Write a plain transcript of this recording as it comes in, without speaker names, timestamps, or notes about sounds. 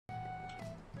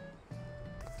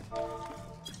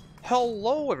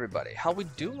Hello everybody, how we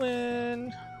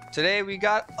doing? Today we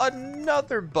got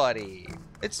another buddy.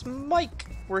 It's Mike.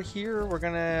 We're here. We're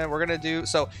gonna do.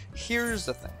 So here's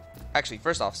the thing. Actually,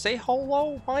 first off, say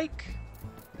hello, Mike.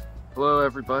 Hello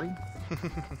everybody.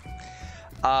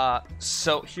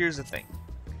 So here's the thing.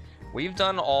 We've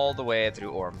done all the way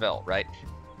through Ormville, right?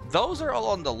 Those are all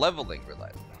on the leveling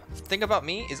roulette. The thing about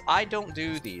me is I don't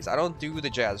do these. I don't do the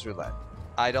jazz roulette.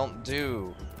 I don't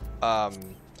do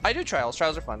I do trials.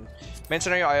 Trials are fun. Main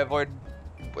scenario I avoid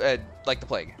like the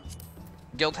plague.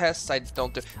 Guild tests I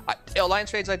don't do.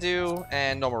 Alliance raids I do,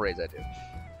 and normal raids I do.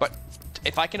 But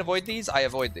if I can avoid these, I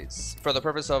avoid these for the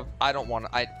purpose of they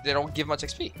don't give much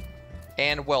XP.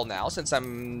 And well, now since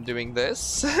I'm doing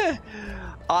this,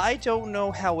 I don't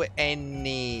know how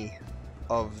any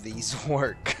of these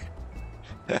work.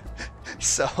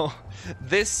 So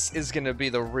this is gonna be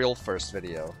the real first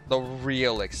video, the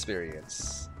real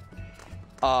experience.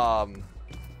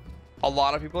 A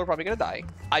lot of people are probably gonna die.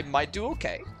 I might do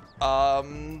okay.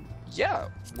 Yeah,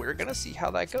 we're gonna see how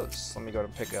that goes. Let me go to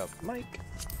pick up Mike.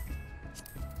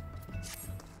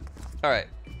 All right,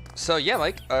 so yeah,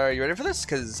 Mike, are you ready for this?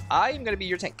 Because I am gonna be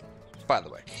your tank, by the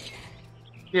way.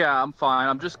 Yeah, I'm fine.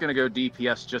 I'm just gonna go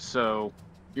DPS just so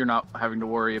you're not having to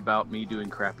worry about me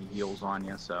doing crappy heals on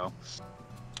you. So.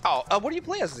 Oh, what do you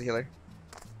play as a healer?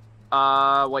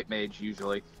 White mage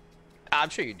usually. I'm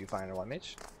sure you do fine in one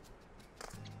mage.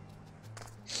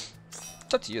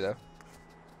 It's up to you though.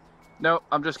 No,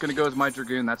 I'm just gonna go as my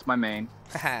Dragoon. That's my main.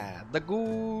 Haha, the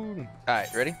goon. Alright,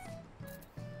 ready?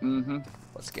 Mm-hmm.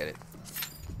 Let's get it.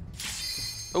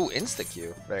 Oh,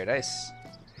 insta-Q. Very nice.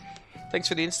 Thanks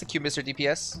for the insta-Q, Mr.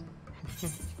 DPS.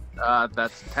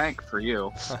 That's tank for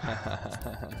you.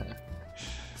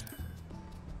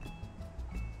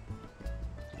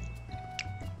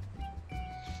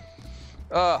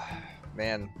 Oh,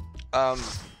 man.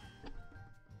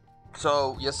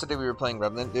 So yesterday we were playing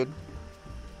Remnant, dude.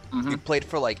 We played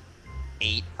for like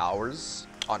 8 hours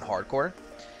on hardcore,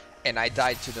 and I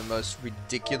died to the most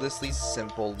ridiculously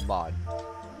simple mob.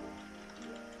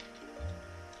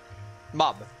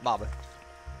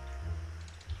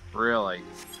 Really?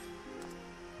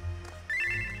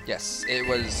 Yes, it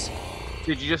was.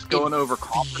 Did you just go in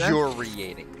overconfident?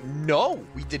 Infuriating. No,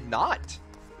 we did not.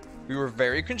 We were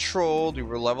very controlled. We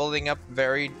were leveling up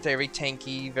very, very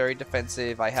tanky, very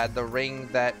defensive. I had the ring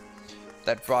that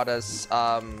brought us,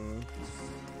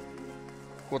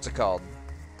 what's it called?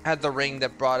 I had the ring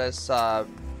that brought us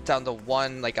down to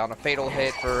 1, like on a fatal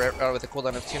hit for with a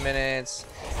cooldown of 2 minutes.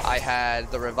 I had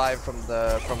the revive from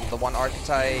the one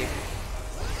archetype.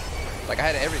 Like I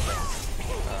had everything.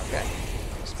 Okay,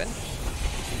 spin.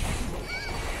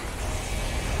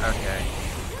 Okay.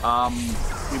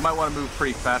 We might want to move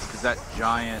pretty fast because that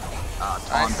giant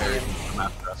Tonberry is come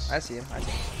after us. I see him. I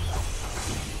see him.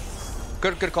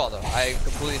 Good call though. I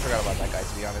completely forgot about that guy,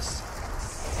 to be honest.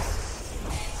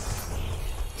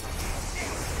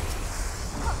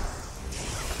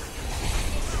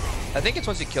 I think it's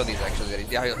once you kill these actually.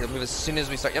 Yeah, he'll move as soon as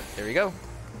we start. Yep, there we go.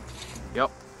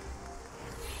 Yep.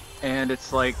 And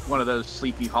it's like one of those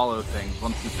Sleepy Hollow things.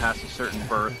 Once you pass a certain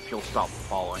birth, he'll stop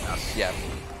following us. Yeah.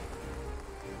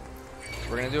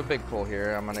 We're gonna do a big pull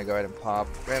here. I'm gonna go ahead and pop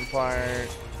Rampart.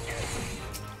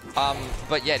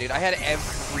 But yeah, dude, I had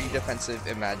every defensive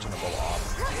imaginable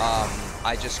off.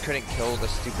 I just couldn't kill the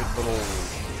stupid little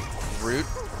root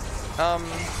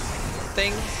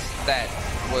things that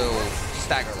will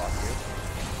stagger lock you.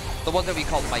 The ones that we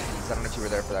called Mikeys. I don't know if you were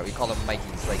there for that. We call them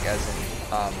Mikeys, like as in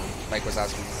Mike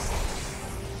Wazowski's.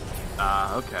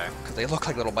 Okay. Because they look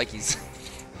like little Mikeys.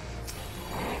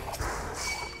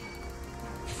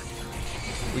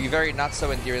 We very not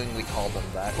so endearingly called them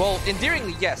that. Well,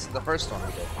 endearingly, yes. The first one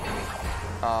we did.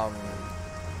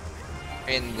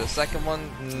 In the second one,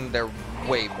 they're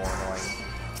way more annoying.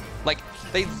 Like,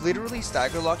 they literally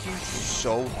stagger lock you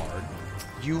so hard.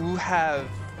 You have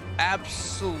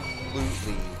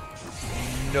absolutely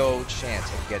no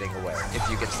chance of getting away if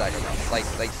you get stagger locked.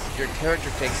 Like your character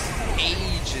takes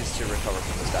ages to recover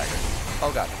from the stagger.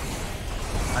 Oh god.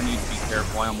 I need to be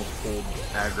careful. I almost pulled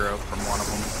aggro from one of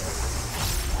them.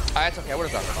 That's okay. I would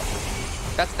have done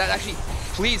that. That actually.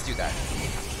 Please do that.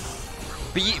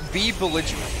 Be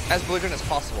belligerent, as belligerent as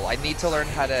possible. I need to learn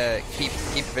how to keep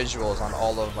visuals on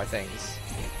all of my things.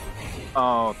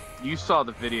 Oh, you saw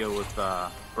the video with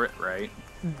Brit, right?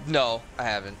 No, I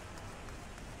haven't.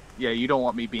 Yeah, you don't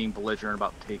want me being belligerent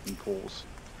about taking pulls.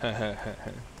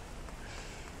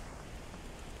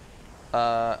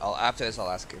 After this, I'll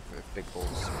ask if big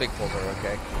pulls. Big pulls are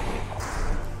okay.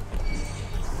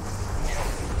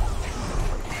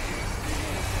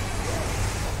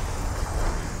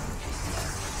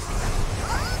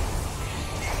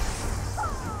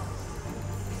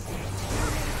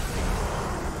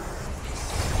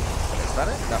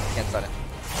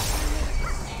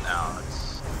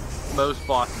 most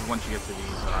bosses, once you get to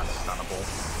these, are unstunnable.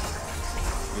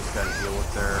 You just gotta deal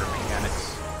with their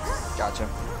mechanics. Gotcha.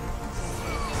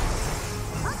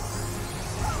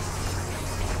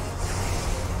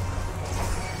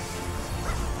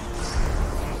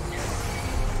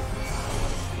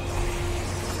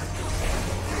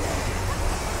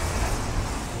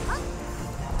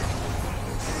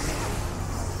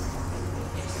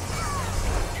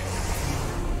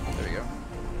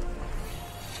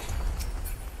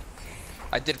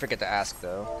 I did forget to ask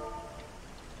though.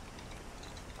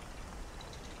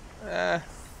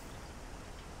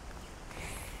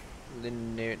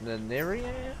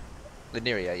 Lineria?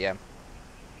 Lineria, yeah.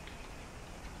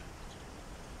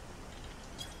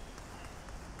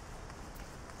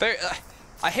 Very,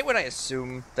 I hate when I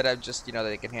assume that I'm just, you know, that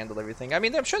they can handle everything. I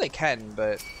mean, I'm sure they can,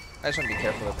 but I just want to be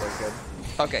careful that they're good.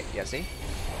 Okay, yeah, see?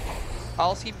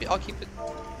 I'll keep them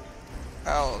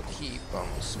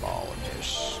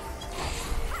smallish.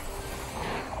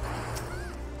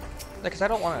 Because I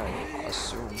don't want to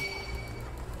assume.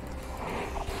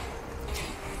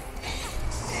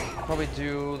 I'll probably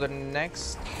do the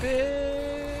next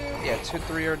bit. Yeah, 2,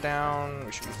 3 are down.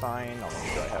 We should be fine. I'll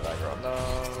make sure I have aggro on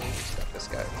those. Got this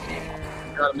guy here.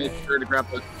 Gotta make sure to grab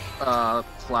the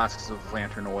flasks of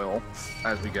lantern oil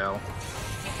as we go.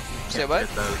 Say what?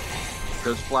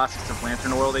 Those flasks of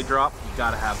lantern oil they drop, you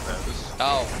gotta have those.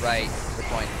 Oh, right. Good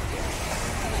point.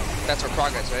 That's for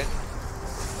progress, right?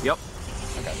 Yep.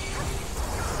 Okay.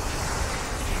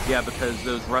 Yeah, because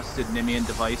those rusted Nimian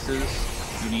devices,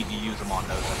 you need to use them on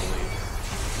those, I believe.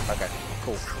 Okay,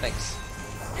 cool. Thanks.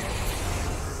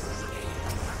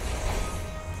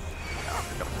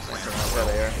 There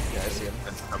they are. Yeah, I see them.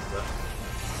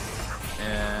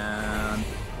 And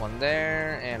one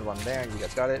there, and one there. You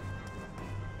guys got it?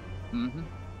 Mm-hmm.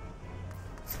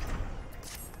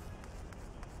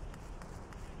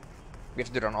 We have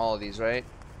to do it on all of these, right?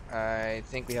 I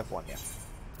think we have one, yeah.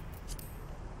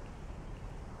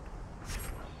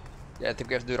 Yeah, I think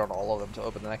we have to do it on all of them to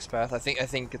open the next path. I think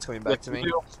it's coming back to me.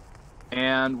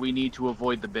 And we need to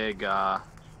avoid the big yeah,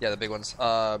 the big ones.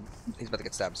 He's about to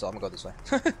get stabbed, so I'm gonna go this way.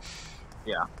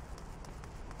 Yeah.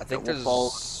 I think there's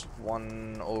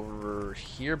one over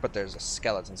here, but there's a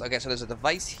skeleton. Okay, so there's a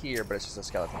device here, but it's just a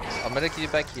skeleton. I'm gonna keep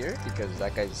it back here because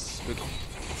that guy's spooky.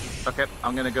 Okay,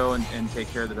 I'm gonna go and take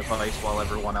care of the device while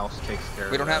everyone else takes care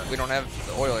of it. We don't have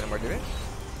the oil anymore, do we?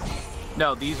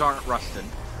 No, these aren't rusted.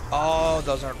 Oh,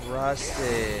 those aren't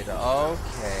rusted.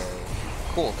 Okay.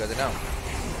 Cool, good to know.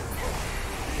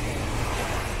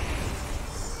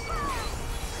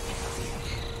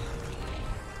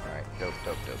 Alright, dope.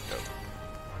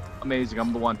 Amazing,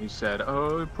 I'm the one who said,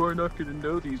 oh, I'm poor enough to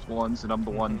know these ones, and I'm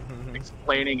the one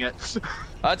explaining it.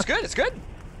 It's good, it's good.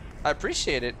 I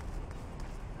appreciate it.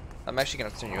 I'm actually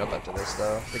gonna turn you up after this,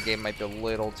 though. The game might be a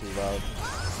little too loud.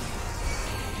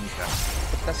 Okay.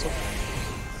 But that's okay.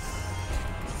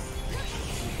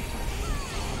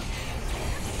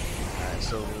 Alright,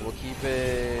 so we'll keep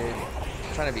it...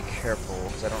 I'm trying to be careful,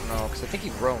 because I don't know, because I think he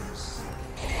roams.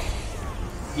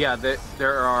 Yeah,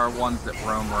 there are ones that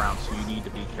roam around, so you need to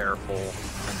be careful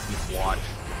and keep watch.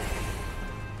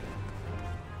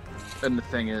 And the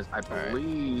thing is, I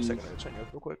believe... Right. Second, I'm gonna turn you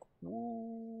up real quick.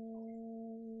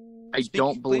 I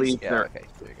don't believe they're... Okay,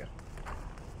 there you go.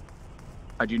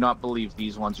 I do not believe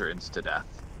these ones are insta-death.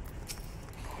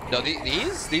 No,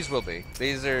 these will be.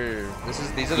 These are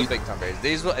the big time berries.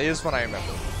 These is one I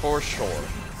remember for sure.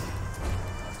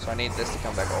 So I need this to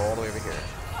come back all the way over here.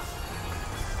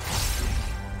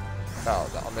 No,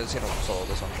 I'm just gonna solo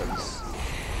this one because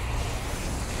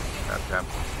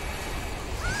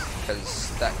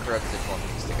that corrupted one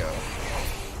needs to go.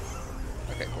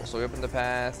 Okay, cool. So we open the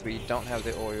path. We don't have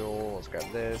the oil. Let's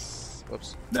grab this.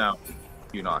 Whoops. No,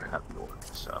 do not have the oil.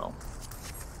 So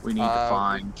we need to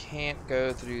find. We can't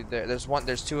go through there.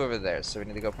 There's two over there. So we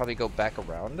need to probably go back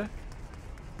around.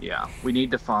 Yeah, we need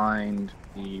to find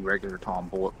the regular Tom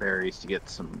bullet berries to get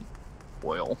some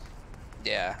oil.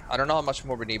 Yeah, I don't know how much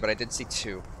more we need, but I did see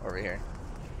 2 over here.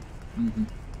 Mm-hmm.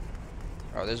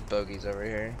 Oh, there's bogies over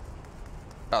here.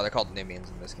 Oh, they're called Nimians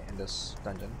in this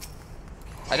dungeon.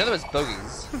 I know there was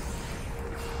bogies.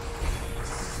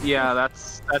 Yeah,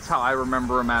 that's how I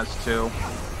remember them as too.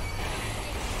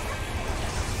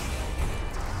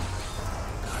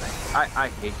 God,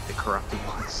 I hate the corrupted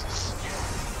ones.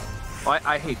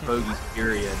 I hate bogies,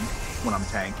 period, when I'm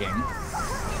tanking.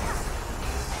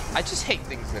 I just hate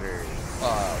things that are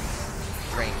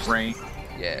ranged. Range.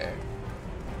 Yeah.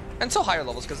 Until higher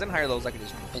levels, because in higher levels I can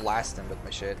just blast them with my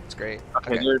shit. It's great.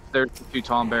 Okay, there's the 2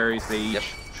 Tom berries. They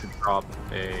each should drop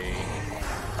a...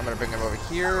 I'm gonna bring them over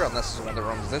here, unless there's one that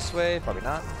roams this way. Probably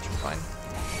not. Should be fine.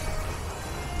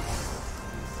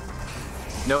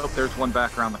 Nope, there's one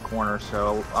back around the corner,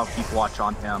 so I'll keep watch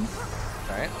on him.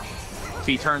 Alright. If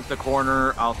he turns the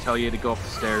corner, I'll tell you to go up the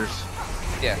stairs.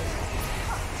 Yeah.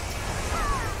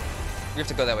 We have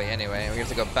to go that way anyway, and we have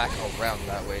to go back around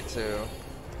that way too.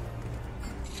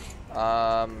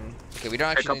 Okay, we don't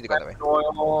actually need to go that way.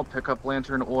 Oil, pick up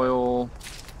lantern oil.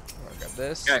 I'll grab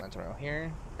this, okay. lantern oil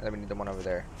here, and then we need the one over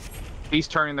there. He's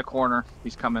turning the corner.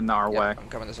 He's coming our way. I'm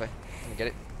coming this way. Let me get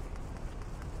it.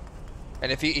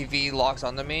 And if he locks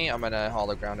onto me, I'm gonna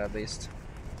hollow ground at least.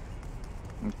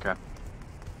 Okay.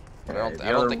 But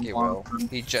I don't think he will.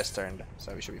 He just turned,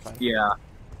 so we should be fine. Yeah.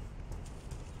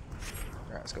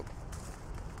 Alright, let's go.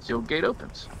 Sealed gate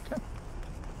opens. Okay.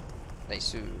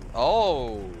 Nice.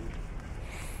 Oh!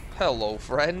 Hello,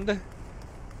 friend.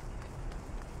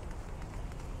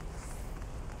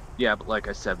 Yeah, but like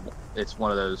I said, it's one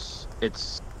of those...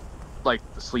 It's like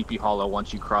the Sleepy Hollow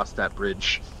once you cross that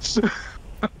bridge.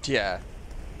 Yeah.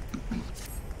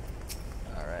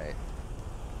 Alright.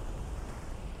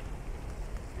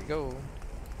 Here we go.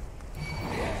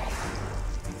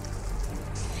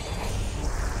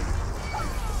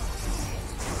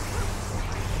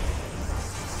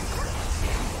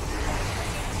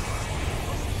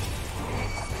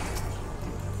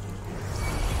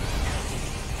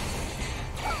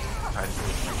 Try to get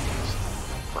as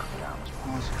far down as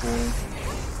possible.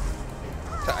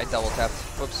 I double tapped.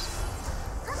 Whoops.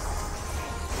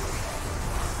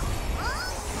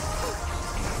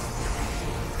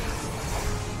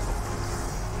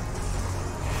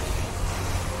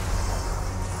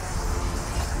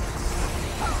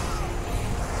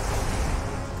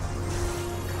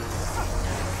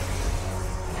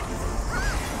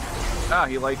 Ah,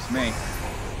 he likes me.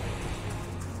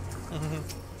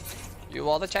 You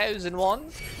are the chosen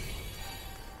one.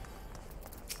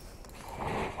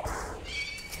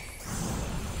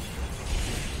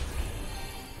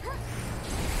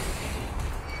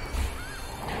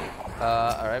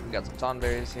 Alright, we got some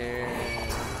tonberries here.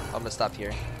 I'm gonna stop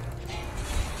here.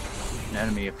 An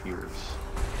enemy appears.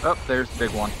 Oh, there's the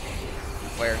big one.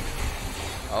 Where?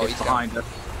 Oh, he's behind us.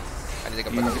 I need to go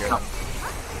put up here then.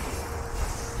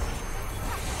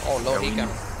 Oh, Lord, he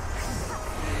coming.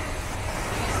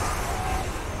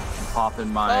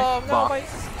 Popping my oh, no,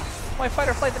 my fight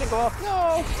or flight didn't go off.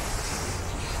 No!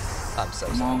 I'm so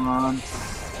sorry. Come on.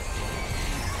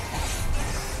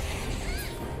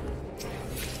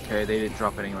 Okay, they didn't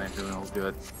drop any lantern oil.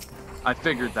 Good. I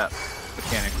figured that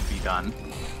mechanic would be done.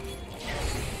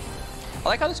 I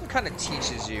like how this one kind of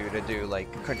teaches you to do like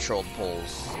controlled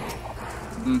pulls.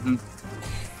 Mm-hmm.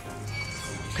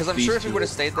 Because I'm sure if we would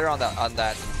have stayed there on the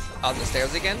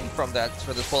stairs again for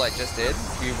this pull I just did,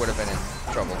 we would have been in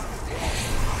trouble.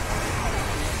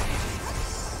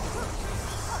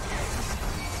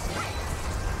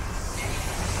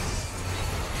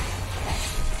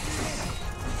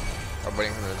 I'm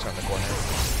waiting for them to turn the corner.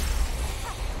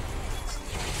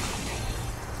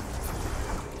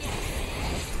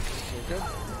 Good.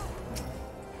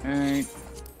 Okay.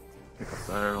 Pick up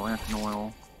that lantern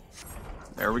oil.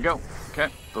 There we go. Okay,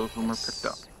 both of them are picked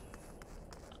up.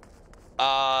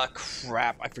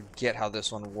 Crap. I forget how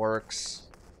this one works.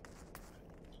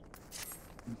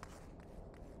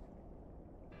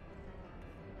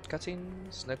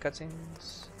 Cutscenes? No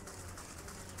cutscenes?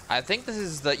 I think this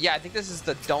is the... Yeah, I think this is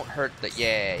the don't hurt the...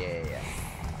 Yeah.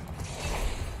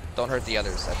 Don't hurt the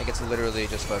others. I think it's literally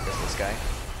just focus this guy.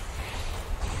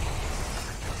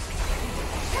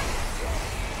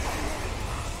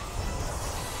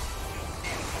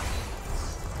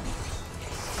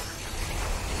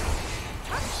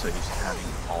 I'm so used to having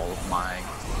all of my...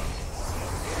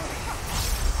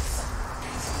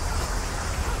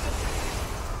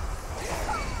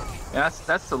 Yeah,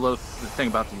 that's the thing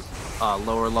about these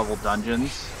lower level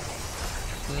dungeons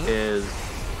is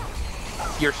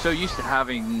you're so used to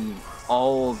having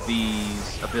all of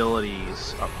these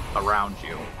abilities around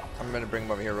you. I'm gonna bring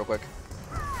him over here real quick.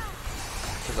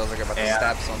 Because I was like about to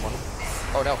stab someone.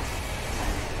 Oh no.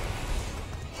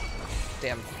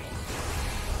 Damn.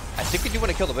 I think we do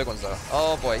want to kill the big ones though.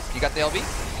 Oh boy. You got the LB?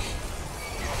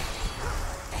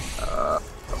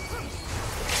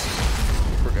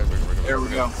 We're good. There we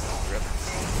go.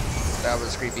 That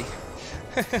was creepy.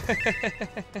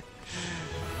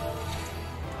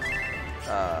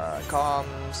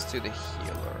 Comms to the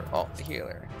healer. Oh, the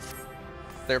healer.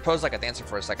 They were posed like a dancer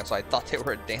for a second, so I thought they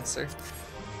were a dancer.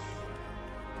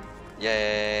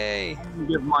 Yay!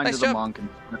 Give mine nice to the job. monk and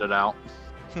spit it out.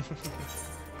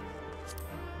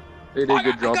 They did a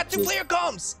good job. I got 2 player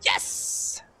comms!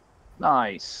 Yes!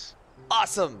 Nice.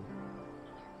 Awesome!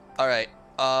 Alright,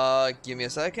 give me a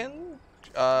second.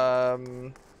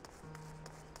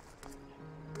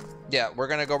 yeah, we're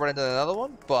gonna go right into another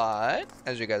one, but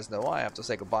as you guys know, I have to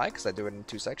say goodbye because I do it in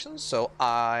 2 sections. So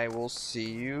I will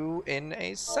see you in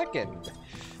a second.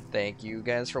 Thank you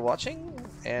guys for watching,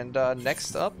 and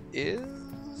next up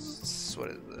is what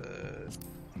is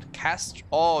the cast?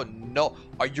 Oh no,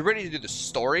 are you ready to do the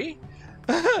story?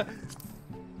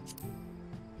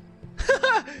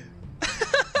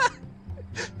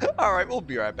 All right, we'll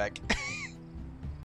be right back.